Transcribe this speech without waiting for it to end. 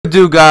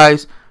do,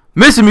 guys?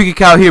 Mr. Mickey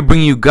Cow here,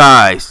 bringing you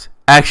guys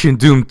Action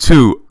Doom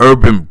 2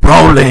 Urban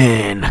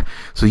Brawling.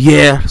 So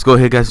yeah, let's go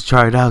ahead, guys, and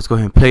try it out. Let's go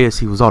ahead and play it,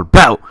 see what it's all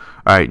about.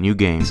 All right, new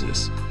game.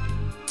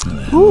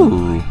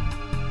 Ooh,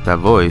 that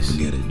voice.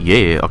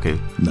 Yeah, okay.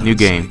 New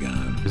game.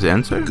 Is it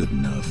enter? Good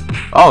enough.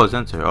 Oh, it's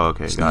enter. Oh,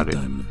 okay, got it.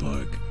 In the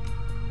park.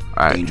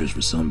 All right. Dangerous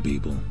for some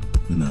people,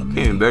 but not me.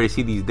 Can't even barely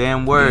see these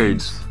damn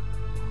words.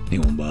 They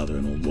won't bother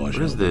an old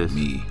washout. What is this?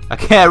 Me. I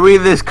can't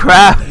read this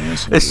crap.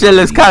 This shit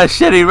looks kind of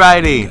shitty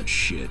writing.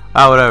 Shit.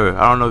 Ah, whatever.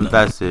 I don't know if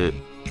that's it.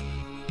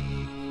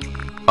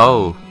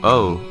 Oh.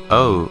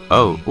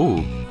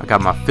 Ooh, I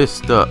got my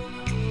fist up.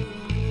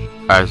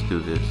 Alright, let's do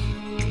this.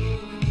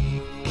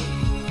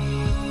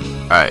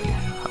 Alright.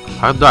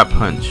 How do I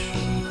punch?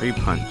 How do you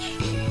punch?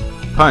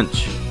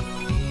 Punch.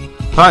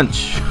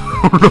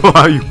 I don't know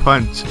how you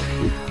punch.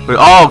 But,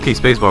 oh, okay,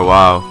 spacebar.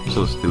 Wow. I'm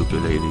so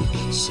stupid, lady.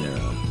 Sarah,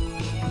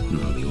 you're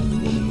the only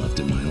woman left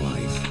in my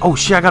life. Oh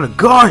shit, I got a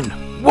gun!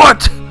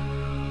 What?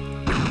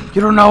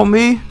 You don't know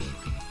me?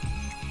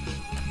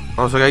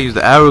 Oh, so I gotta use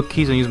the arrow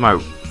keys and use my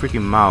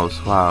freaking mouse.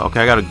 Wow,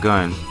 okay, I got a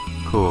gun.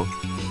 Cool.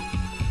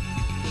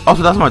 Oh,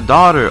 so that's my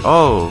daughter.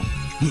 Oh,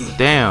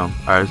 damn.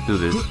 Alright, let's do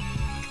this.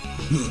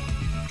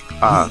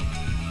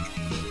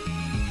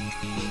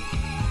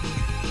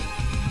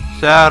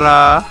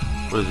 Sarah!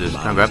 What is this?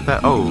 Can I grab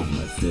that? Oh.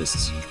 My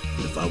fists.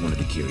 But if I wanted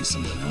to carry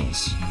something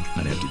else,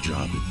 I'd have to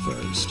drop it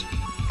first.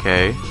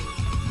 Okay.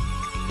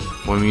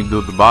 What do you do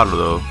with the bottle,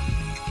 though?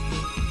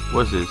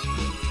 What's this?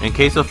 In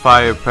case of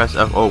fire, press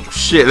F. Oh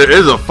shit, there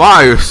is a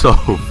fire, so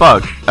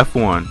fuck.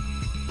 F1.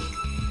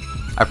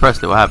 I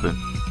pressed it. What happened?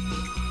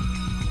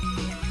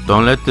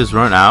 Don't let this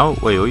run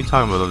out. Wait, what are you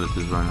talking about? Don't let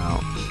this run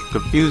out.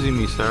 Confusing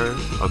me, sir.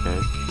 Okay.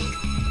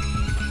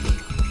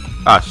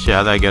 Ah shit,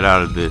 how did I get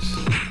out of this?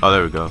 Oh,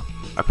 there we go.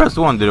 I pressed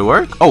the one. Did it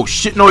work? Oh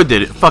shit, no, it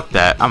didn't. Fuck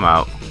that. I'm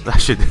out. That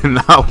shit did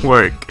not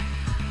work.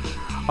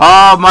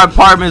 Oh, my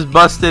apartment's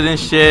busted and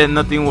shit.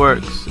 Nothing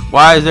works.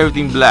 Why is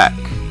everything black?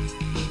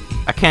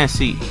 I can't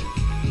see.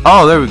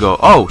 Oh, there we go.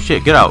 Oh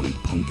shit, get out.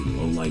 Punk and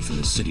low life in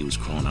the city was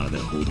crawling out of that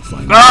hole to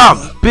find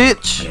Ah,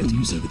 bitch! I had to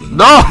use everything.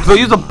 No, don't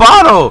use the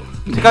bottle.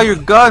 Take out your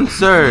gun,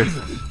 sir.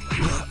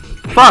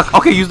 Fuck.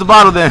 Okay, use the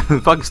bottle then.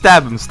 Fucking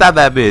stab him. Stab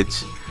that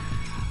bitch.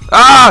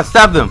 Ah,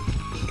 stab them.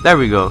 There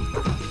we go.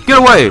 Get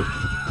away.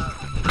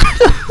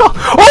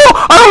 Oh,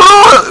 I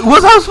don't know.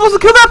 Was I supposed to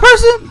kill that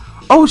person?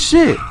 Oh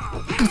shit.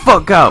 Get the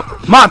fuck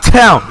out. My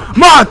town,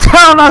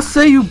 I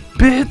say, you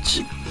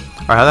bitch.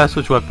 Alright, how do I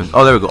switch weapons?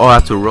 Oh, there we go. Oh, I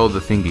have to roll the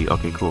thingy.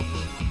 Okay, cool.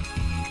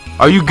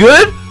 Are you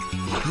good?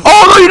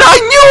 Oh, no, you're not. I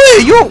knew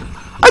it.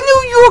 I knew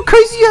you were a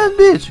crazy ass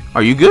bitch.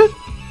 Are you good?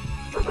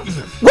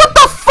 What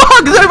the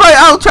fuck? Is everybody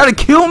out trying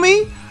to kill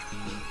me?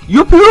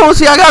 You people don't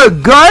see I got a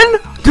gun?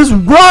 Just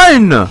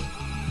run.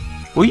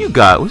 What you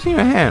got? What's in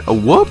your hand? A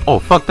whoop? Oh,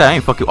 fuck that. I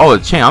ain't fucking. Oh, a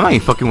chain. I'm not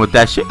even fucking with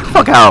that shit.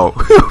 Fuck out.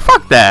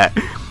 Fuck that.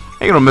 I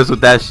ain't gonna mess with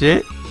that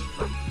shit.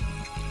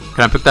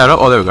 Can I pick that up?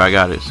 Oh, there we go. I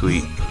got it.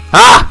 Sweet.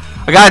 Ah!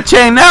 I got a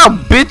chain now,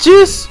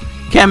 bitches.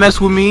 Can't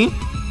mess with me.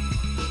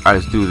 Alright,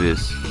 let's do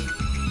this.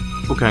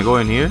 Oh, can I go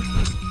in here?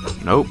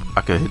 Nope.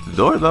 I can hit the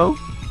door though.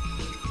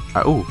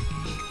 Alright, ooh.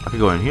 I can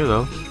go in here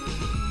though.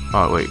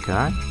 Oh wait, can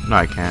I? No,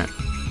 I can't.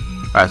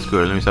 Alright,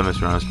 screw it. Let me stop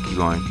messing around. Let's keep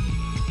going.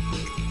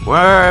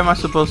 Where am I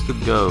supposed to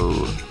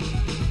go?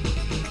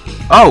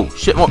 Oh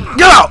shit! Well,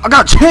 get out! I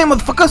got a chain,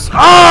 motherfuckers!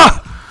 Ah!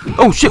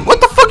 Oh shit!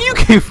 What the fuck you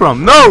came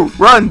from? No,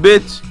 run,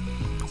 bitch!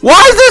 Why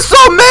is there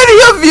so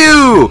many of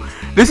you?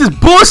 This is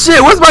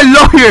bullshit. Where's my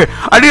lawyer?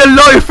 I need a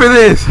lawyer for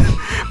this.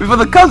 Before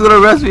the cops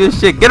gonna arrest me and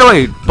shit. Get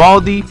away,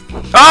 Baldy.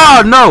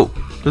 Oh no!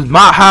 This is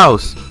my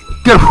house.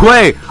 Get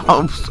away!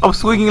 I'm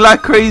swinging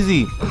like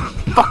crazy.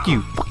 Fuck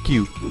you. Fuck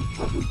you.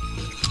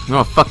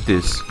 No, fuck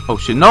this. Oh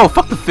shit. No,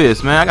 fuck the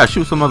fist, man. I gotta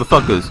shoot some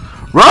motherfuckers.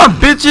 Run,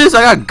 bitches!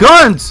 I got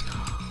guns.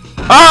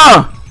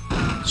 Ah!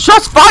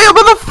 Shots fired,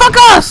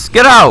 motherfuckers!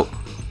 Get out.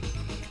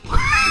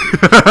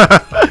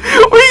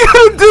 What are you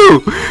gonna do?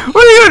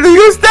 What are you gonna do? You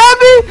gonna stab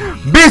me?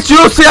 Bitch, you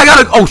don't see I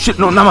got a. Oh shit,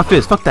 no, not my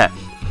fist. Fuck that.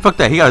 Fuck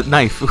that. He got a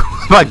knife.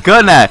 Where's my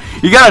gun at?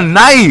 You got a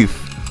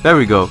knife. There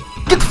we go.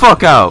 Get the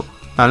fuck out.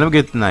 Now let me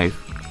get the knife.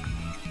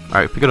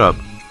 Alright, pick it up.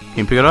 Can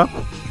you pick it up?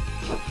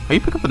 How you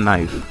pick up a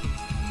knife?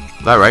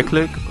 Did I right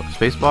click?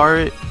 Space bar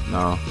it?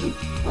 No.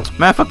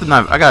 Man, fuck the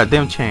knife. I got a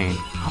damn chain.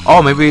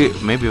 Oh, maybe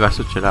if I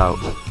switch it out.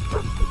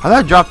 How did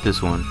I drop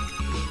this one?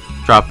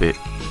 Drop it.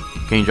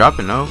 Can you drop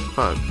it? No?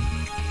 Fuck.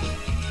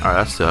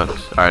 Alright, that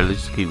sucks. Alright,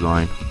 let's just keep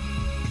going.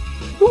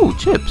 Ooh,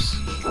 chips.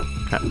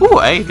 Ooh,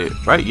 I ate it.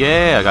 Right?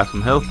 Yeah, I got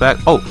some health back.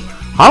 Oh,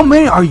 how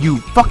many are you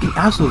fucking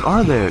assholes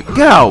are there?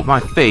 Get out my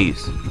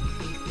face.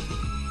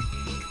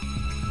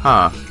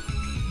 Huh.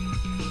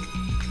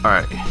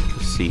 Alright,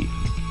 let's see.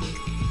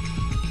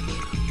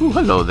 Ooh,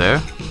 hello there.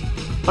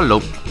 Hello.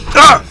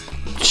 Ah!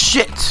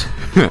 Shit!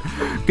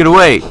 Get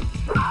away.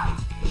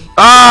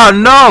 Ah,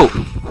 no!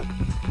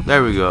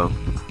 There we go.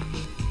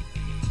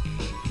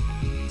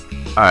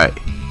 Alright.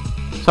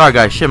 Sorry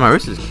guys, shit, my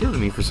wrist is killing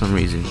me for some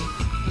reason.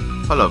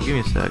 Hold up, give me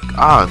a sec.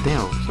 Ah,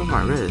 damn, what's with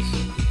my wrist?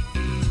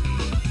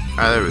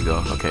 Alright, there we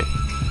go. Okay.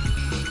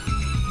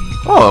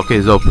 Oh, okay,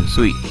 it's open.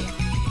 Sweet.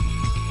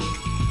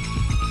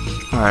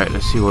 Alright,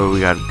 let's see where we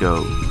gotta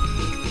go.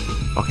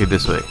 Okay,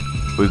 this way.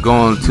 We're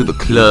going to the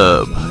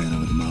club.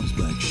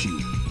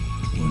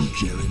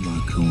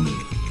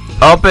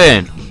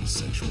 Open!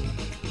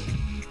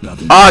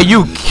 Oh,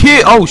 you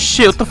kid! Oh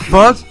shit, what the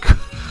fuck?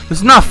 This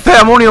is not fair,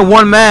 I'm only a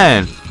one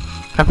man.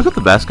 Can I pick up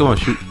the basketball and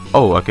shoot?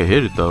 Oh, I can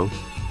hit it though.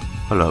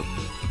 Hold up.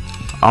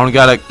 I only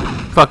got like,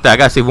 fuck that, I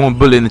gotta save one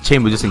bullet in the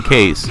chamber just in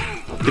case.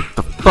 Get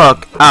the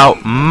fuck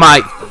out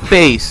my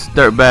face,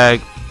 dirtbag.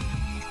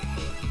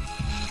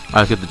 Alright,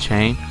 let's get the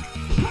chain.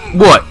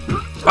 What?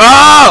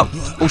 Oh!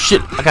 Oh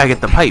shit, I gotta get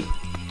the pipe.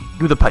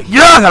 Give me the pipe.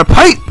 Yeah, I got a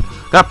pipe!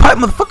 Got a pipe,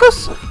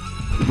 motherfuckers!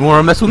 You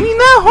wanna mess with me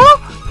now, huh?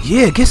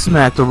 Yeah, get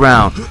smacked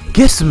around.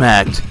 Get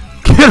smacked.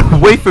 Get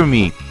away from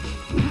me.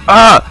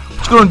 What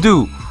you gonna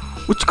do?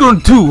 What you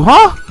gonna do,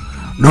 huh?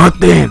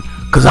 Nothing.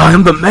 Cause I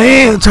am the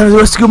man trying to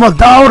rescue my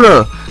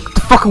daughter. Get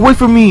the fuck away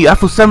from me,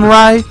 Afro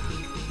Samurai.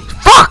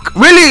 Fuck!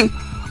 Really?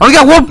 I only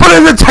got one bullet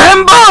in the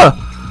chamber!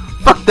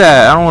 Fuck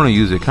that. I don't wanna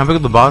use it. Can I pick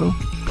up the bottle?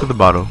 Pick up the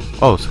bottle.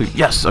 Oh, sweet.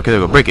 Yes. Okay, there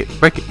we go. Break it.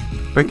 Break it.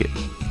 Break it.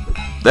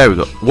 There we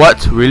go.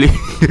 What? Really?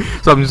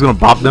 So I'm just gonna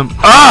pop them?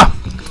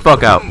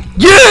 Fuck out.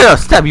 Yeah!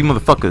 Stab you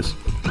motherfuckers.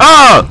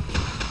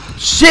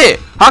 Shit!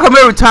 How come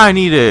every time I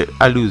need it,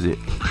 I lose it?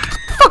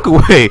 Fuck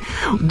away.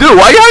 Dude,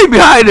 why you hiding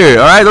behind her?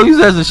 Alright, don't use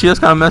that as a shit. That's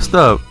kinda messed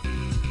up.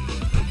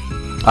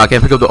 I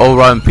can't pick up the old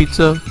rotten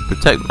pizza.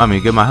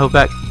 Get my health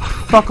back.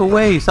 Fuck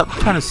away. Stop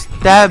trying to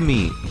stab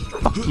me.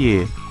 Fuck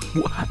yeah.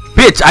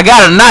 Bitch, I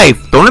got a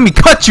knife. Don't let me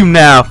cut you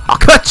now. I'll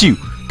cut you.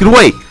 Get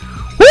away.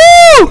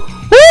 Woo!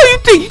 Woo! You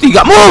think you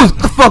got moves?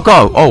 Get the fuck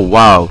off. Oh,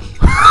 wow.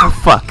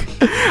 Fuck.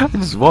 I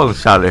just one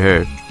shot at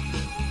her.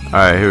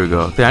 Alright, here we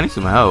go. Damn, I need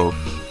some health.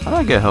 How do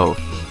I get health?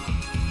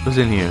 What's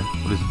in here?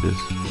 What is this?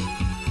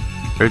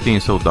 Everything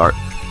is so dark.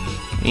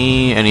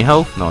 Any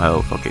health? No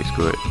health. Okay,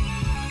 screw it.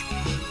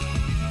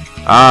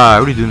 I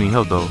really do need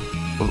help though.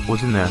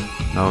 What's in there?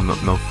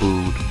 No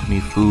food. I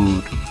need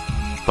food.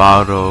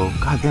 Bottle.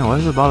 God damn, why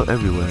is there a bottle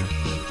everywhere?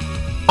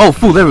 Oh,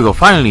 food. There we go.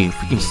 Finally,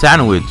 freaking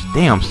sandwich.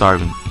 Damn, I'm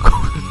starving.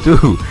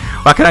 Dude,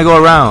 why can't I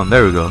go around?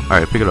 There we go. All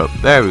right, pick it up.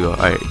 There we go. All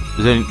right.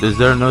 Is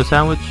there another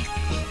sandwich?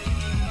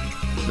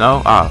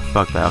 No?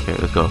 Fuck that. Okay,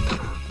 let's go.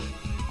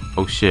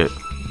 Oh shit.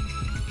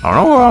 I don't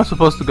know where I'm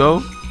supposed to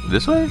go.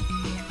 This way?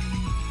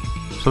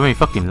 So many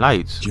fucking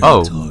lights.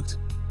 Jerry talked.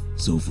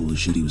 So full of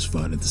shit he was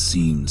fried at the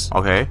seams.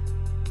 Okay.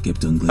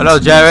 Kept on hello,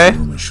 Jerry.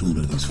 On my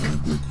shoulder these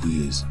 5 broke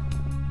queers.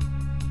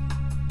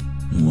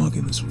 I'm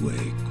walking this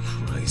way.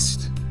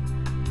 Christ.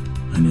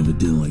 I never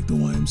did like the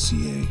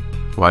YMCA.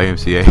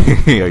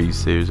 YMCA? Are you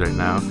serious right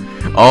now?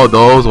 Oh,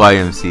 those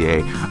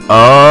YMCA.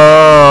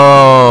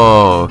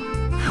 Oh.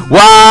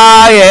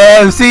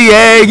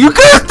 YMCA. You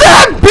could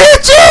stand,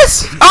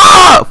 bitches!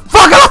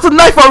 Fuck, I lost a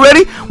knife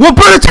already. One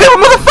bullet in the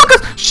chamber,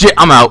 motherfuckers. Shit,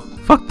 I'm out.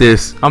 Fuck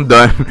this. I'm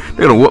done.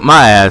 They're gonna whoop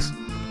my ass.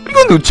 What you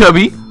gonna do,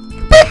 chubby?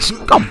 Bitch!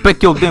 I'll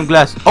break your damn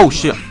glass. Oh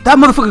shit. That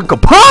motherfucker can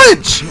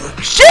punch!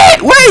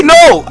 Shit! Wait,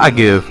 no! I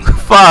give.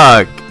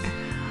 Fuck.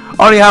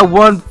 I only have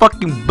one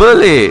fucking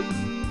bullet.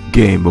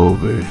 Game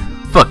over.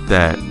 Fuck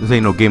that. This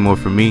ain't no game over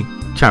for me.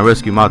 I'm trying to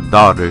rescue my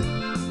daughter.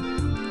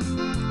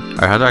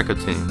 Alright, how do I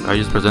continue? I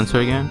just present her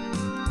again?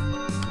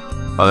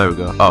 Oh, there we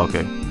go. Oh,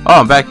 okay. Oh,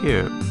 I'm back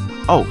here.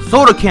 Oh,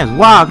 soda cans.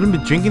 Wow, I'm gonna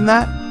be drinking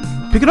that?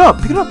 Pick it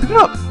up. Pick it up. Pick it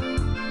up.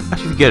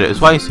 Actually, forget it. It's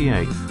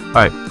YMCA.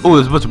 Alright. Oh,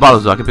 there's a bunch of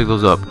bottles though. I can pick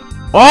those up.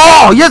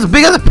 Oh, yes,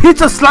 big as a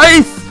pizza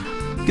slice.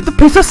 Get the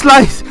pizza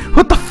slice.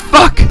 What the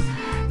fuck?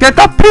 Get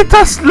the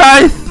pizza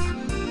slice.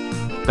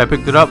 Did I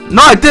pick it up?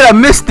 No, I did. I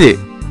missed it.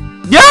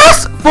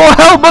 Yes! Full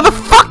health,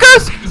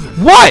 motherfuckers.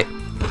 What?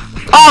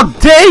 All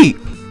day.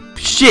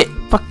 Shit.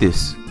 Fuck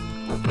this.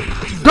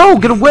 No,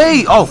 get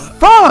away. Oh,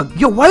 fuck.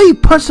 Yo, why do you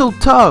punch so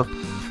tough?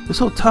 You're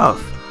so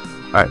tough.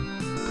 Alright.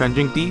 Can I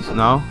drink these?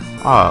 No.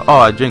 Oh,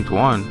 I drank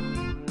one.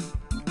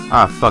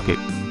 Fuck it.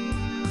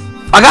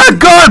 I got a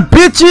gun,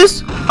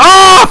 bitches!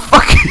 Oh,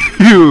 fuck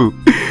you!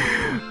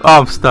 Oh,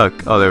 I'm stuck.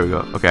 Oh, there we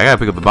go. Okay, I gotta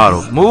pick up the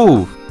bottle.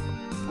 Move!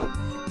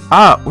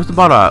 Where's the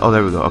bottle at? Oh,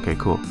 there we go. Okay,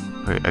 cool.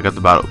 Okay, I got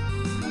the bottle.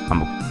 I'm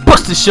gonna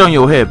bust this shit on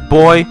your head,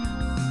 boy!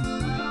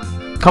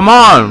 Come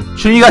on!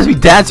 Shouldn't you guys be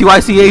dancing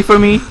YCA for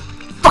me?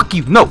 Fuck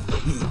you! No!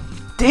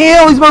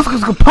 Damn, these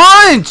motherfuckers can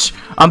punch!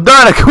 I'm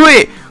done. I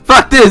quit!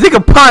 Fuck this! They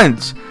can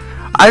punch!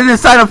 I didn't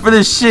sign up for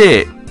this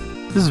shit!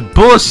 This is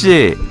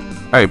bullshit!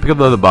 Alright, pick up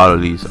the other bottle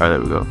of these. Alright,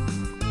 there we go.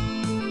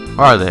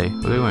 Where are they?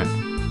 Where they went?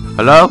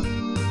 Hello?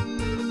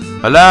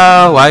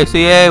 Hello?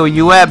 YCA? Where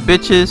you at,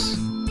 bitches?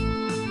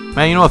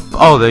 Man, you know what?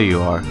 Oh, there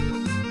you are.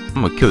 I'm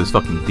gonna kill this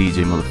fucking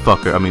DJ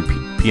motherfucker. I mean,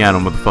 piano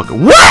motherfucker.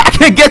 What? I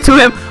can't get to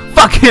him!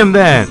 Fuck him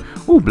then!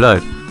 Ooh,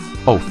 blood.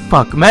 Oh,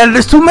 fuck. Man,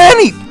 there's too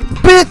many!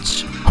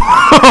 Bitch!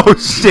 Oh,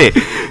 shit.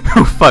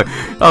 Oh, fuck.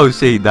 Oh,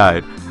 shit, he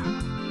died.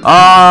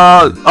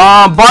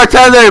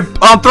 Bartender,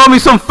 throw me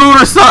some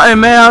food or something,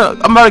 man.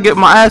 I'm about to get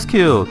my ass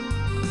killed.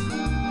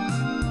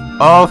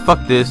 Oh,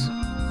 fuck this.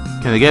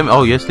 Can they get me?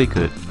 Oh, yes, they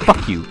could.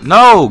 Fuck you.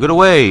 No, get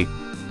away.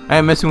 I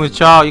ain't messing with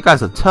y'all. You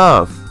guys are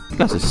tough. You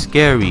guys are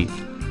scary.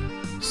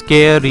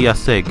 Scary, I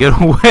said. Get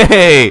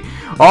away.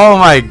 Oh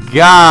my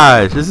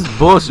gosh. This is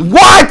bullshit.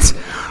 What?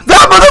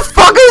 That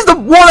motherfucker is the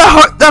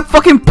one that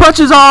fucking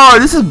punches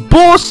hard. This is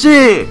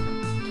bullshit.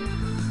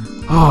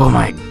 Oh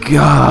my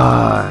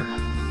god.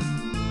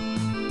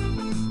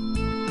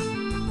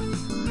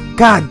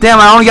 God damn,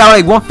 I only got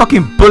like one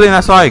fucking bullet and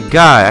that's all I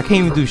got. I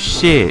can't even do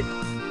shit.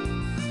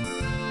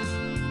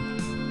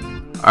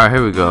 Alright,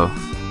 here we go.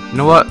 You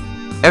know what?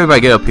 Everybody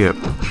get up here.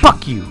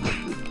 Fuck you.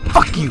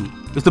 Fuck you.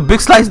 Is the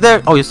big slice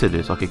there? Oh, yes it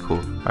is. Okay, cool.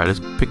 Alright, let's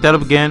pick that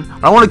up again.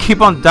 I don't want to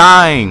keep on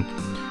dying.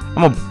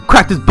 I'm gonna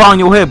crack this ball in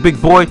your head,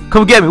 big boy.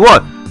 Come get me.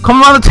 What?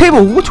 Come around the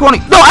table. Which one?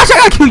 No, actually, I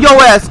gotta kill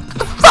your ass. Get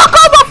the fuck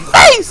out of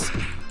my face.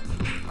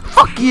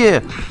 Fuck yeah.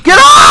 Get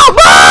off.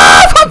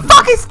 Ah, I'm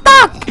fucking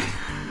stuck.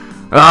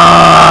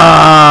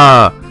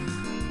 Ah,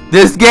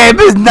 this game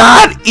is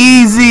not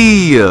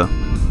easy.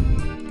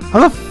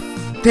 How the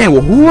damn,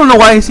 well, who on the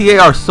YMCA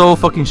are so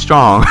fucking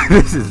strong?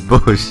 This is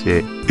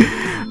bullshit.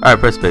 Alright,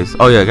 press space.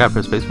 Oh yeah, I gotta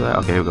press space for that.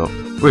 Okay, here we go.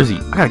 Where is he?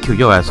 I gotta kill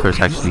your ass first,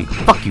 actually.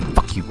 Fuck you,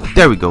 fuck you.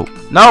 There we go.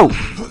 No!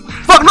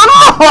 Fuck, no, no!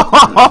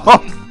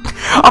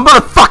 I'm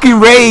gonna fucking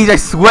rage, I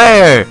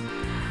swear!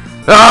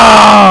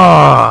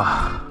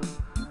 Ah!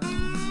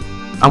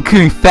 I'm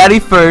killing Fatty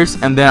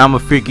first, and then I'm a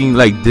freaking,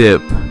 like,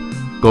 dip.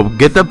 Go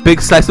get the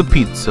big slice of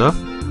pizza.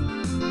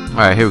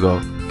 Alright, here we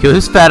go. Kill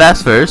his fat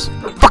ass first.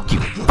 Fuck you,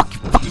 fuck you,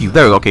 fuck you.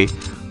 There we go, okay.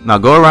 Now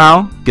go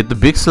around, get the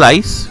big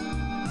slice.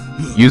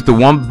 Use the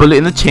one bullet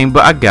in the chamber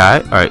I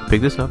got. Alright,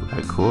 pick this up.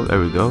 Alright, cool. There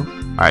we go.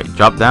 Alright,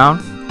 drop down.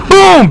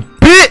 Boom!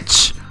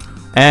 Bitch!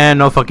 And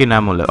no fucking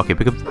ammo left. Okay,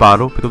 pick up the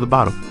bottle. Pick up the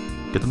bottle.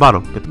 Get the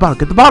bottle. Get the bottle.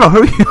 Get the bottle.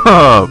 Hurry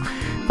up!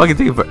 Fucking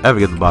taking forever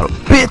to get the bottle.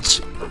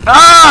 Bitch!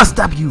 Ah!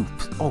 Stab you!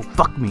 Oh,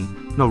 fuck me.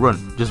 No, run.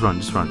 Just run.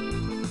 Just run.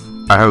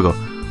 Alright, here we go.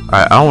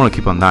 Alright, I don't want to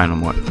keep on dying no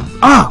more.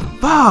 Ah!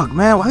 Fuck,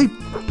 man. Why you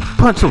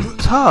punch so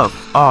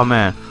tough? Oh,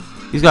 man.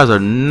 These guys are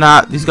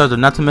not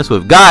to mess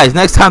with. Guys,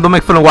 next time don't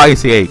make fun of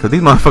YMCA, because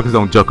these motherfuckers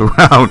don't joke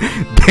around.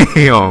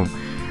 Damn.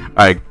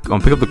 Alright, I'm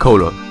gonna pick up the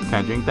cola. Can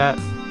I drink that?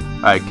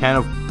 Alright, can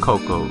of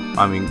cocoa.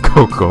 I mean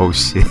cocoa,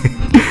 shit.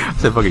 I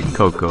said fucking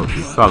cocoa.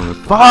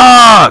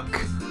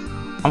 Fuck!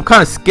 I'm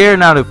kinda scared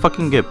now to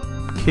fucking get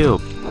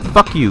killed.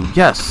 Fuck you,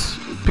 yes.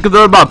 Pick up the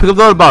other bottle, pick up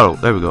the other bottle.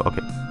 There we go,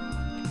 okay.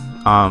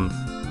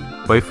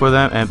 Wait for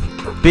them and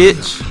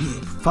bitch.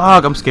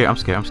 Fuck, I'm scared, I'm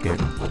scared, I'm scared.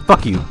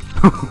 Fuck you.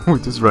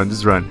 Just run,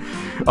 just run.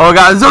 Oh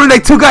god, there's only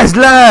like 2 guys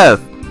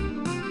left.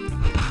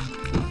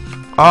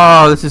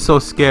 Oh, this is so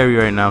scary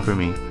right now for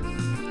me.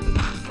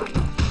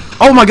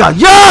 Oh my god,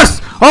 yes!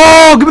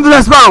 Oh, give me the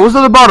last bottle. What's the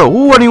other bottle?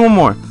 Ooh, I need one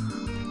more.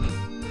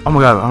 Oh my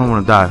god, I don't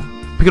want to die.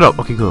 Pick it up.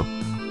 Okay, cool.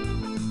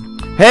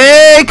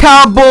 Hey,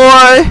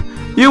 cowboy!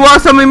 You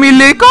want some of me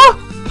liquor?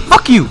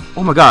 Fuck you!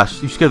 Oh my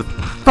gosh, you scared of...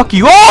 Fuck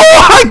you!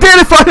 Oh, I did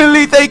it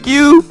finally! Thank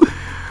you!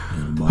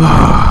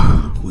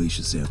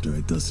 Gracious after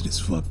I dusted his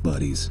fuck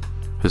buddies.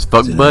 His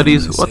fuck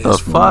buddies? What the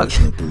fuck?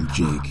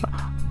 Jake.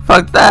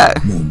 Fuck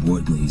that! More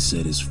importantly, he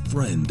said his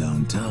friend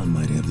downtown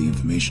might have the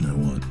information I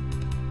want.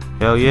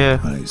 Hell yeah.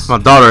 Nice. Where's my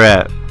daughter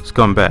at?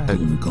 Scumbag. Told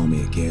him to call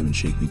me a cab and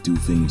shake me 2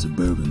 fingers of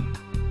bourbon.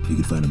 He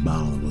could find a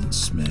bottle that wasn't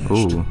smashed.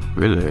 Ooh,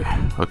 really?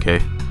 Okay.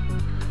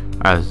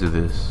 Alright, let's do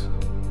this.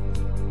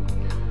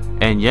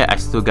 And yeah, I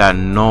still got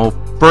no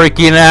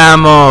freaking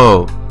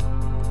ammo.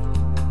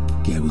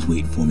 Cab was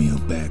waiting for me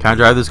out back. Can I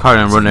drive this car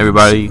and run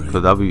everybody?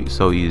 Because that'll be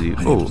so easy.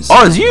 Oh,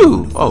 oh, it's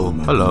you! Oh,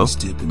 hello.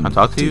 Can I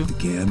talk to you? The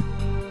cab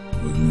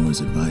or ignore his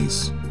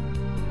advice.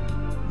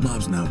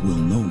 Mob's not well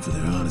known for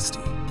their honesty.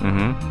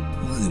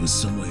 Well, there was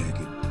some way I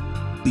could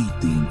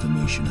beat the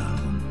information out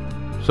of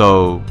him.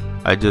 So,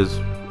 I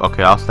just...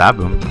 Okay, I'll stab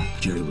him.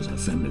 Jerry was an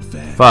effeminate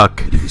fag.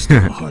 Fuck. He was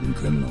still a hardened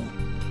criminal.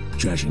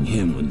 Trashing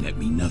him would net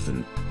me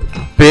nothing.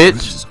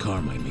 Bitch. His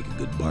car might make a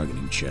good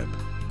bargaining chip.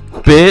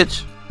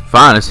 Bitch.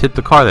 Fine, let's hit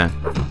the car then.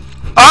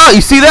 Oh,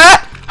 you see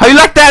that? How you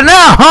like that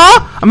now,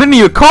 huh? I'm into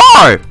your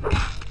car.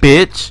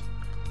 Bitch.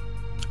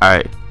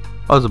 Alright.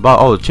 Oh, there's a ball.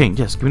 Oh, the chain.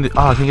 Yes, give me the...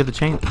 Oh, I can get the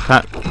chain.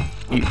 Can I...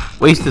 You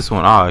waste this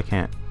one. Oh, I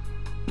can't.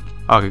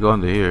 Oh, I can go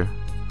under here.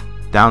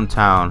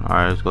 Downtown.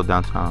 Alright, let's go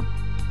downtown.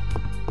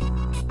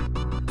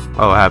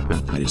 Oh, what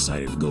happened? I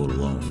decided to go it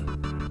alone.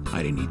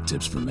 I didn't need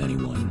tips from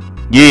anyone.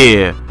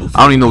 Yeah,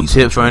 I don't need no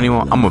tips from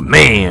anyone. I'm a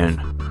man.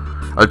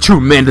 A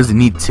true man doesn't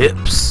need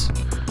tips.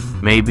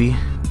 Maybe.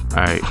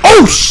 Alright.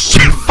 Oh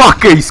shit!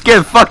 Fucker! You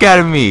scared the fuck out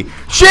of me.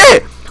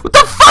 Shit! What the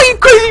fuck, you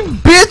crazy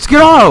bitch?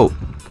 Get out!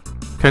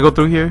 Can I go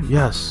through here?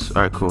 Yes.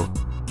 Alright, cool.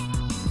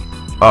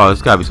 Oh,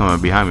 there's gotta be someone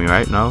behind me,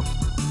 right? No?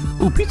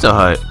 Ooh, Pizza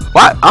Hut.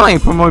 What? I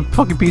ain't promoting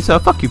fucking Pizza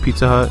Hut. Fuck you,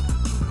 Pizza Hut.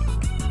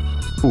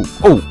 Ooh,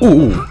 ooh,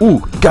 ooh, ooh, ooh.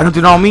 Got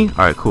nothing on me?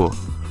 Alright, cool.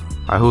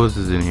 Alright, who else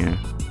is in here?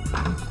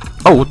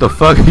 Oh, what the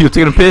fuck? You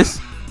taking a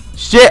piss?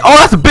 Shit. Oh,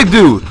 that's a big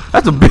dude.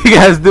 That's a big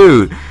ass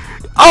dude.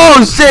 Oh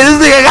shit,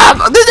 this nigga got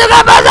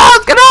my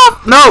house. Get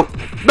off. No.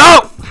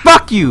 No.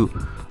 Fuck you.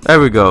 There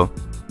we go.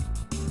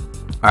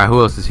 Alright, who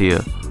else is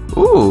here?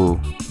 Ooh,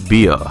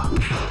 beer.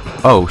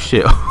 Oh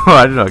shit.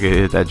 I didn't know I could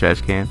hit that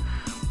trash can.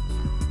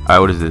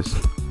 Alright, what is this?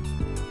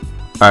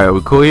 Alright, are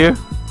we cool here?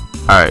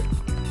 Alright.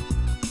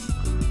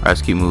 Alright,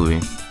 let's keep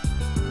moving.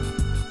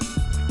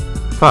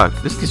 Fuck,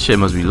 this shit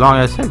must be long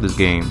as heck, this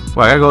game.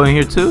 Why, I gotta go in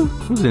here too?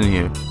 Who's in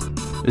here?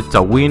 It's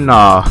a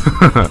winner.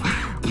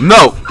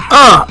 No!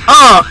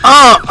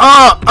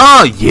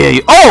 Yeah.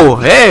 Oh,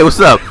 hey, what's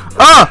up?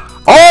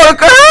 Oh,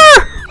 look at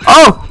her!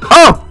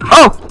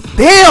 Oh!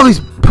 Damn,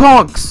 these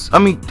punks! I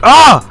mean,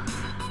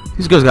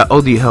 these girls got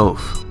OD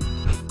health.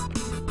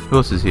 Who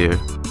else is here?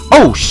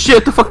 Oh,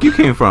 shit, the fuck you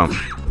came from?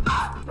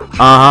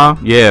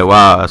 Yeah,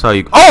 wow, that's how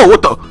you... Oh,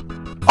 what the...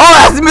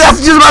 Oh,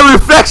 that's just my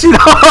reflection!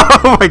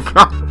 Oh my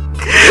god!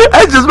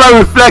 That's just my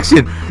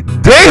reflection!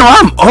 Damn,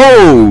 I'm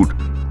old!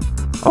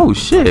 Oh,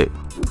 shit.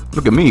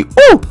 Look at me.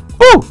 Oh,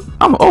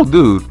 I'm an old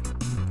dude.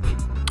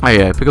 Oh,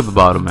 yeah, pick up the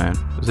bottle, man.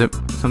 Is there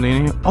something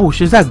in here? Oh,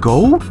 shit, is that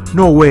gold?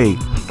 No way.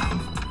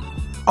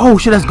 Oh,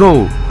 shit, that's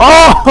gold.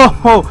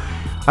 Oh,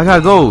 I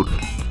got gold.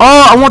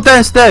 Oh, I want that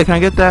instead. Can I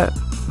get that?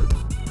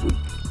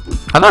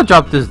 How do I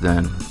drop this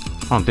then?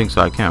 I don't think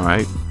so. I can't,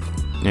 right?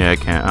 Yeah, I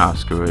can't. Ah,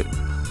 screw it.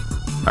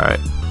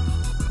 Alright.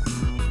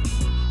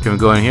 Can we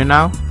go in here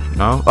now?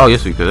 No? Oh,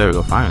 yes, we could. There we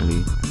go.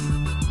 Finally.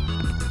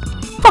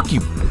 Fuck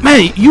you.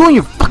 Man, you and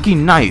your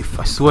fucking knife.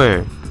 I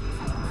swear.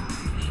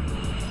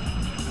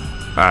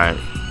 Alright.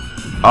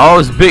 Oh,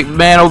 this big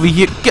man over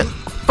here. Get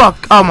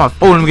fuck out my.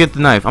 Oh, let me get the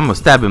knife. I'm gonna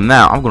stab him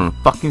now. I'm gonna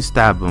fucking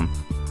stab him.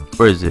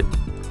 Where is it?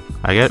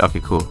 I get it? Okay,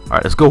 cool.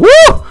 Alright, let's go.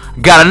 Woo!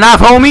 Got a knife,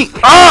 homie.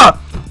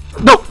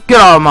 No, get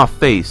out of my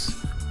face.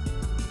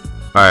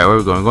 Alright, where are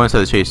we going? We're going inside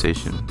the chase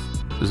station.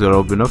 Is it gonna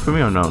open up for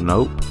me or no?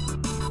 Nope.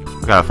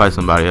 I gotta fight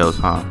somebody else,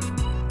 huh?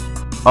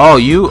 Oh,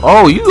 you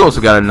also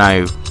got a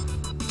knife.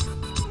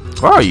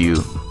 Where are you?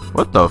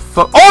 What the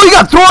fuck? Oh, you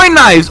got throwing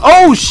knives!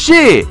 Oh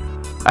shit!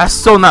 That's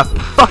so not.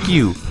 Fuck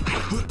you!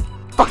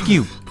 Fuck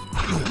you!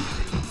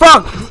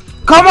 Fuck!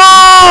 Come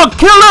on!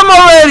 Kill him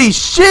already!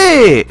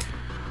 Shit!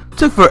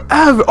 Took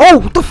forever. Oh,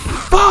 what the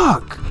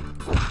fuck?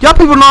 Y'all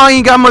people know I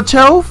ain't got much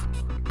health?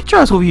 Get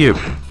your ass over here.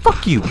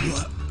 Fuck you.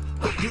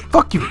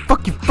 Fuck you.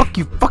 Fuck you. Fuck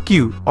you. Fuck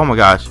you. Oh my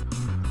gosh.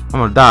 I'm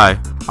gonna die.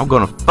 I'm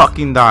gonna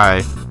fucking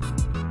die.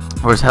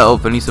 Where's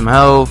health? I need some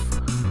health.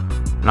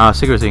 Nah,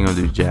 cigarettes ain't gonna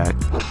do jack.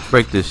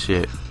 Break this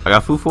shit. I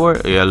got food for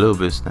it? Yeah, a little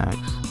bit of snacks.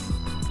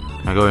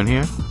 Can I go in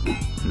here?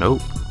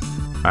 Nope.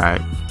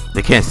 Alright.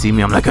 They can't see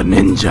me. I'm like a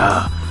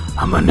ninja.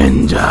 I'm a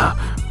ninja.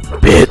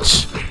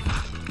 Bitch.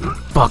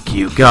 Fuck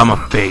you. Get out of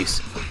my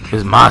face. This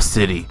is my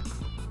city.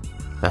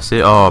 That's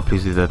it? Oh,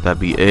 please let that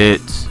be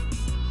it.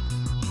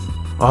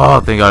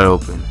 Oh, thank God it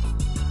opened.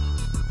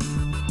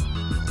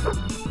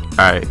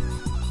 Alright.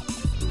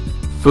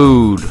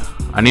 Food.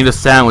 I need a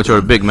sandwich or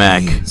a Big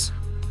Mac.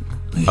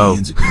 Oh,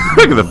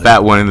 look at the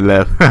fat one in the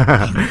left.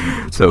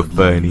 So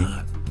funny.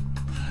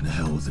 The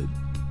hell with it.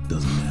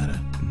 Doesn't matter.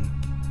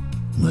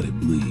 Let it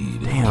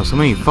bleed. Damn, so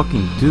many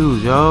fucking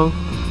dudes, yo.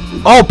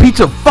 Oh,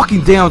 pizza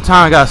fucking damn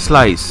time I got a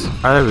slice.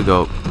 Alright, there we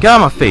go. Get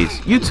out of my face.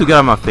 You two get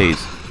out of my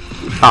face.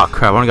 Oh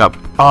crap, I only got.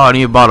 Oh, I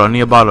need a bottle. I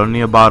need a bottle. I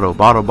need a bottle.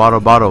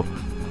 Bottle.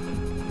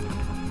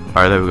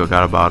 Alright, there we go.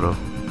 Got a bottle.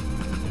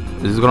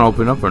 Is this gonna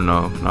open up or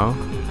no? No?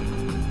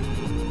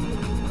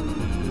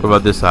 What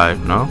about this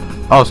side? No?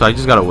 Oh, so I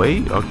just gotta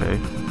wait? Okay.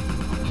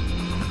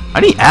 I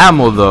need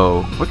ammo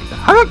though.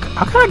 How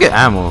can I get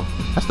ammo?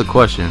 That's the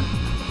question.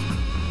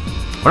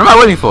 What am I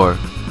waiting for?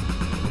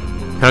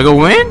 Can I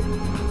go in?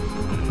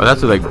 Oh,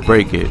 that's to like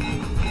break it.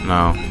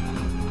 No.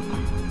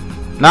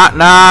 Knock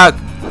knock!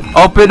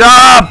 Open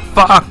up!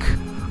 Fuck!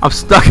 I'm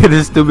stuck in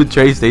this stupid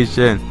train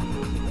station.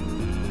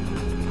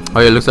 Oh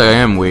yeah, it looks like I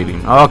am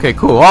waiting. Oh, okay,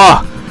 cool.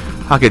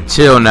 Oh, I can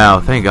chill now.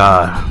 Thank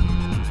God.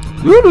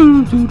 But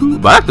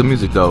I like the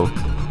music though.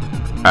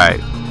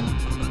 Alright.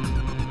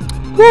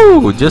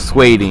 Woo! Just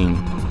waiting.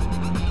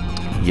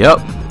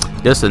 Yep.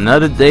 Just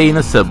another day in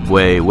the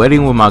subway.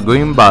 Waiting with my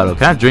green bottle.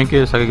 Can I drink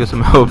it so I can get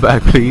some health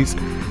back, please?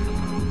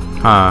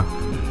 Huh?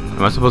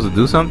 Am I supposed to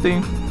do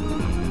something?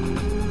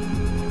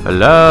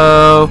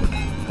 Hello?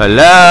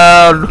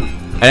 Hello?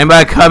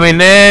 Anybody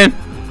coming in?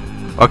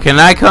 Or can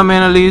I come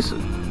in at least?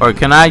 Or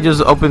can I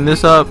just open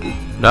this up?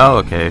 No?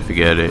 Okay,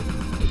 forget it.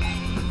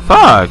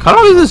 Fuck, how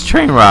long is this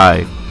train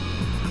ride?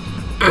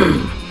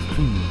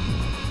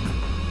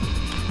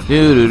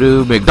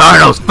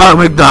 McDonald's! Fuck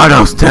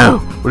McDonald's too!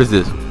 What is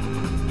this?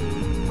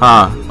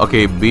 Huh,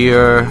 okay,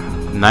 beer,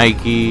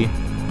 Nike,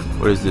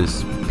 what is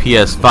this?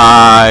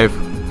 PS5.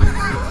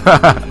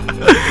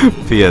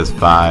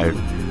 PS5.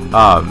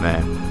 Oh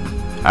man.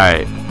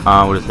 Alright,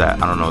 what is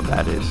that? I don't know what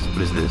that is.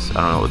 What is this?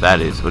 I don't know what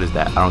that is. What is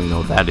that? I don't even know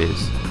what that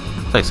is.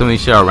 It's like some of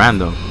these shit are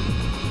random.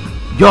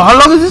 Yo, how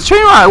long is this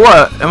train ride?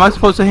 What? Am I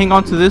supposed to hang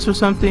on to this or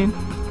something?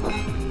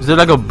 Is there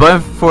like a button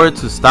for it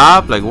to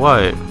stop? Like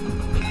what?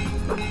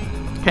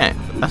 Can't.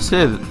 That's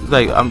it.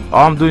 Like all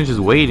I'm doing is just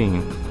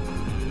waiting.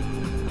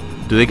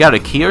 Do they got a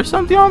key or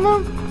something on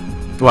them?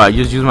 What? I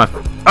just use my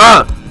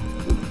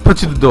put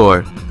to the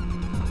door,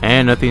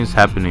 and nothing's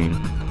happening.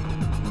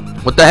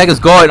 What the heck is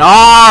going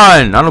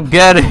on? I don't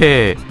get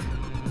it.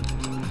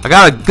 I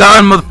got a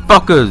gun,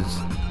 motherfuckers.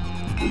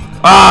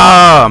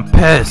 Ah, I'm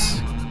pissed.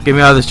 Get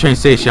me out of this train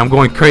station. I'm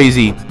going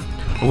crazy.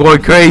 I'm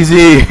going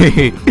crazy.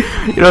 You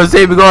know what I'm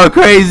saying? I'm going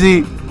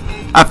crazy.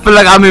 I feel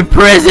like I'm in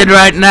prison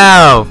right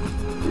now.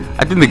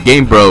 I think the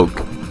game broke.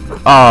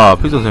 Oh,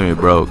 please don't tell me it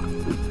broke.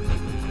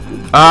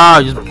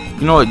 Ah, just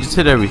you know what? Just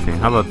hit everything.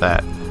 How about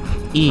that?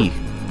 E,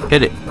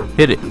 hit it,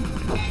 hit it.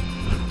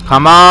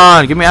 Come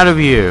on, get me out of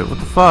here. What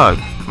the fuck?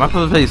 My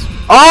place.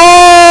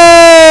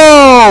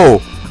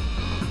 Oh!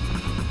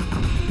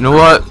 You know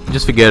what?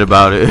 Just forget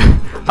about it.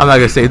 I'm not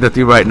gonna say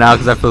nothing right now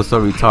because I feel so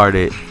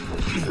retarded.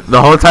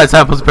 The whole time I'm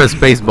supposed to press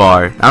space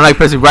bar. I'm like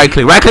pressing right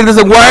click. Right click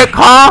doesn't work,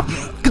 huh?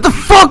 Get the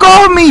fuck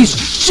off me!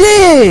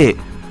 Shit!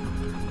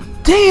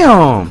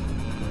 Damn!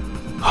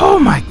 Oh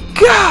my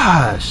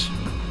gosh!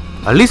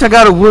 At least I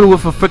got a wood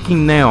with a freaking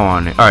nail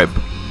on it. Alright.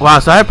 Wow,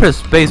 so I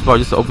pressed spacebar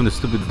just to open the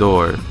stupid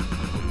door.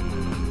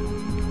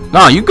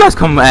 No, you guys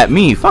come at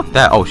me. Fuck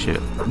that. Oh shit.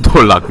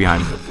 Door locked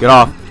behind me. Get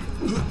off.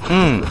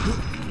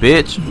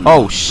 Bitch.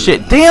 Oh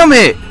shit. Damn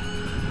it!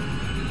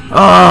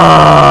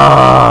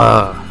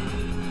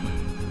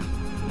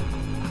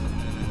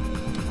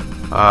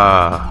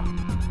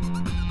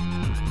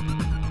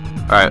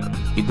 Alright.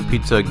 Eat the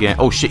pizza again.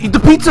 Oh shit. Eat the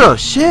pizza!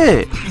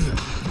 Shit!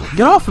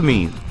 Get off of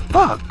me.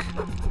 Fuck.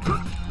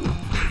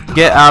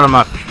 Get out of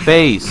my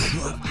face.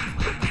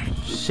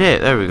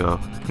 Shit. There we go.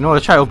 You know what?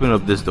 Let's try opening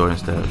up this door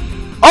instead.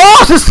 Oh,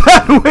 it's a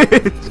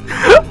sandwich!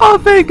 Oh,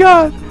 thank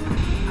God.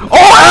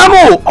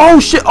 Oh, ammo! Oh,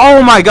 shit.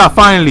 Oh, my God.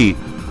 Finally.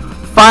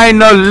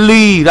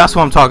 Finally. That's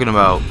what I'm talking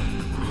about.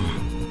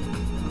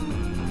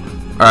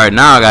 Alright,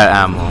 now I got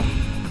ammo.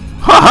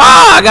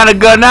 Haha! I got a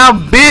gun now,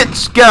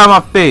 bitch! Get out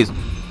of my face.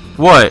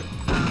 What?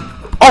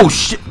 Oh,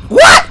 shit.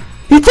 What?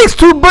 He takes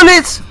 2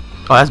 bullets?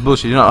 Oh, that's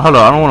bullshit. You know, hold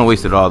on. I don't want to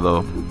waste it all,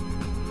 though.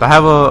 Do I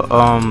have a,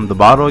 the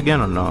bottle again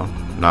or no?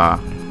 Nah.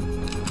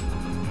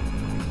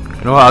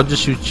 You know what? I'll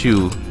just shoot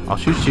you. I'll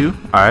shoot you.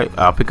 Alright,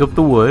 I'll pick up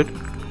the wood.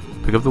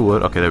 Pick up the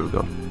wood. Okay, there we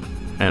go.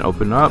 And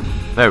open up.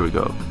 There we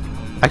go.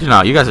 Actually,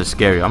 no, you guys are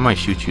scary. I might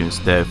shoot you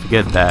instead.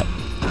 Forget that.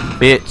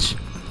 Bitch.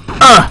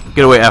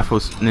 Get away,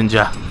 Afros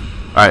Ninja.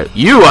 Alright,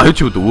 I'll hit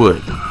you with the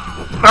wood.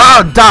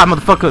 Die,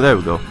 motherfucker. There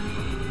we go.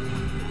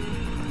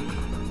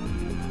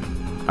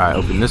 Alright,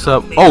 open this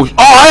up. Oh,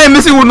 I ain't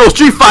missing with no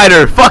Street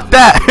Fighter. Fuck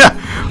that.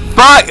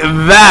 Fuck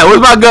that.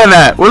 Where's my gun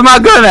at? Where's my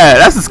gun at?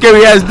 That's a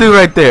scary ass dude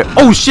right there.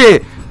 Oh,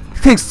 shit.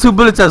 He takes 2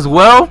 bullets as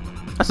well.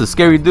 That's a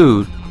scary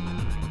dude.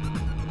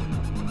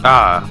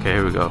 Okay,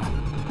 here we go.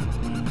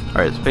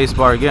 Alright, space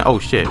bar again. Oh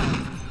shit.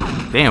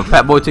 Damn,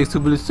 Fat Boy takes 2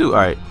 bullets too.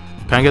 Alright.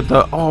 Can I get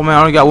the oh man, I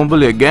only got 1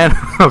 bullet again.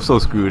 I'm so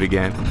screwed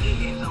again.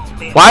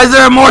 Why is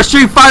there more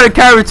Street Fighter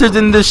characters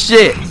in this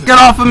shit? Get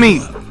off of me.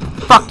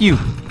 Fuck you.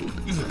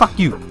 Fuck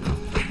you.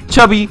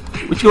 Chubby,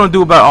 what you gonna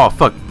do about oh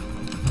fuck.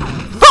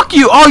 Fuck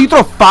you! Oh, you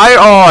throw fire?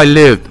 Oh, I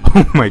lived.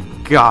 Oh my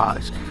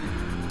gosh.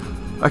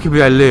 I can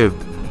be I lived.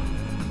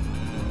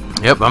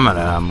 Yep, I'm out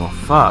of ammo.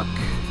 Fuck.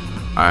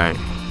 Alright.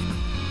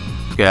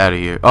 Let's get out of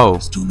here. Oh.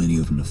 There's too many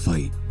of them to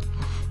fight.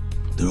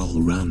 They're all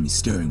around me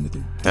staring with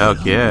their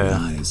heck yeah.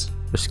 eyes.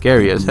 They're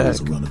scary as heck.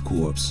 Around a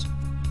corpse.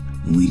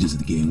 And lead us to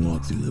the game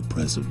walk through the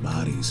press of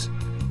bodies.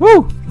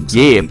 Woo! Looks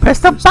yeah, like press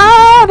the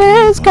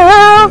bodies,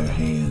 girl!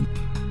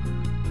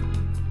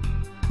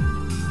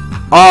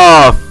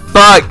 Oh,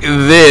 fuck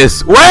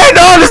this. Wait,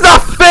 no, that's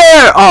not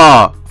fair!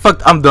 Oh,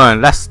 fuck, I'm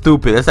done. That's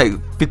stupid. That's like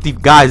 50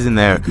 guys in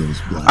there.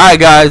 Alright,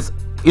 guys.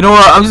 You know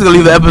what? I'm just gonna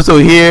leave the episode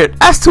here.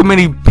 That's too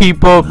many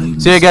people.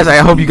 So yeah, guys, I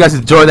hope you guys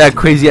enjoyed that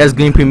crazy ass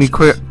gameplay. Me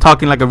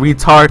talking like a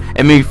retard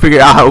and me figure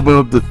out how to open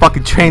up the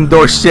fucking train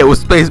door shit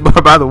with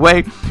spacebar, by the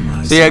way.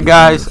 So yeah,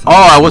 guys.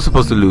 Oh, I was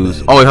supposed to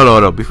lose. Oh wait,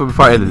 hold up. Before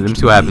I end it, let me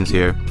see what happens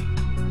here.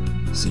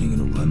 Sitting in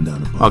a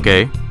rundown apartment.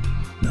 Okay.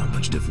 Not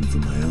much different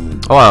from my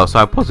own. Oh wow, so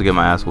I'm supposed to get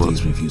my ass whooped.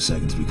 Takes me a few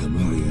seconds to become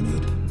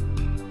oriented.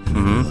 And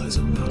I realize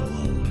I'm not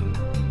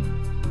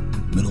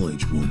alone.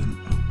 Middle-aged woman,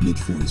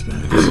 mid-40s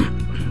perhaps.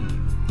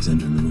 He's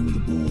entering the room with a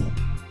bowl,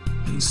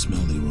 and he's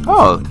smelly.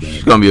 Oh,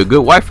 she's gonna be a good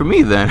wife for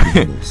me then.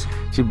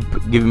 She's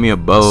giving me a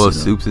bowl of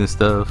soups and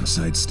stuff. Her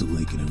side's still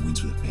aching and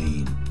wince with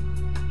pain.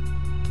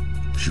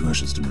 She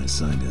rushes to my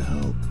side to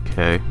help.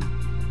 Okay.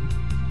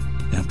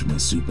 After my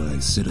soup, I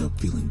sit up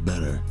feeling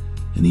better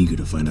and eager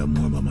to find out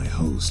more about my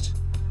host.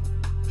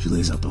 She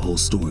lays out the whole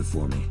story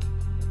for me,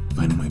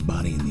 finding my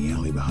body in the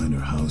alley behind her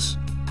house,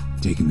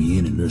 taking me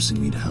in and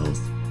nursing me to health.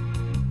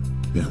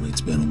 Apparently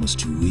it's been almost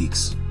 2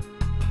 weeks.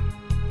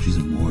 She's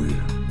a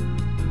warrior.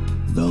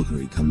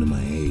 Valkyrie come to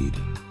my aid.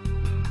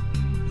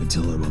 I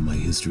tell her about my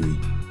history,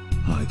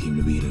 how I came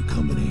to be in her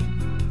company,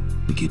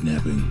 the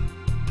kidnapping,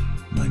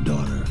 my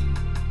daughter.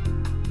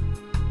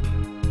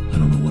 I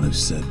don't know what I've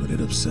said, but it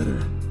upset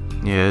her.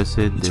 Yes,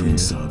 it did. Between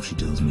sobs, she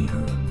tells me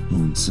her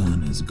own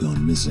son has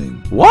gone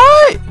missing.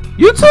 What?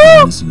 You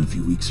too? Missing a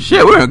few weeks ago.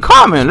 Shit, we're in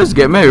common. Let's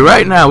get married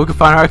right now. We can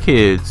find our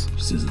kids.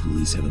 She says the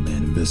police have a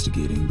man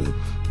investigating, but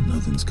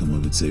nothing's come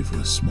of it save for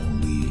a small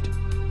lead.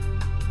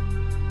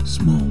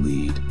 Small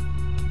lead.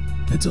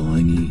 That's all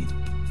I need.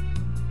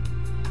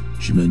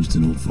 She mentions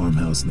an old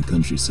farmhouse in the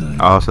countryside.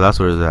 Oh, so that's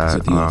where it's at.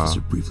 So the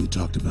officer briefly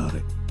talked about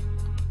it.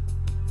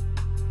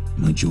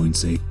 My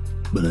joints ache,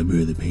 but I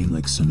bear the pain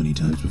like so many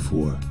times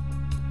before.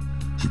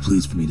 She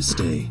pleads for me to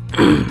stay.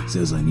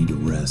 Says I need to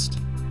rest.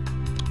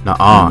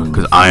 Nuh-uh,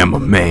 cause I am a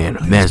man.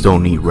 Mans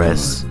don't need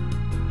rest.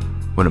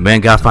 When a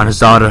man gotta find his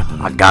daughter,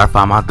 I gotta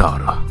find my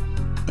daughter.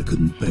 I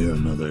couldn't bear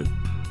another.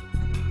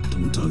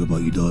 Don't talk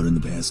about your daughter in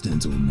the past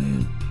tense, old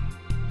man.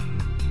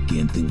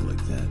 Can't think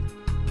like that.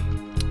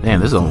 Damn,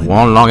 this is a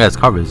long ass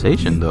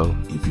conversation though.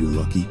 If you're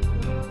lucky,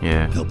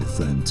 yeah. help a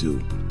friend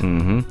too.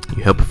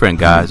 You help a friend,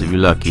 guys, if you're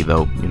lucky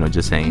though. You know,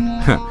 just saying.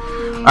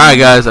 Alright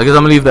guys, I guess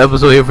I'm gonna leave the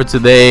episode here for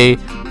today.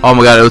 Oh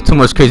my god, it was too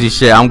much crazy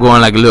shit. I'm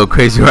going like a little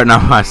crazy right now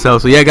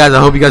myself. So yeah guys,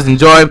 I hope you guys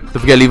enjoyed. Don't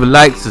forget to leave a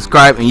like,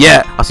 subscribe, and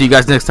yeah, I'll see you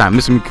guys next time.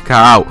 Mr. Mikaka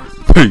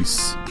out.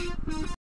 Peace.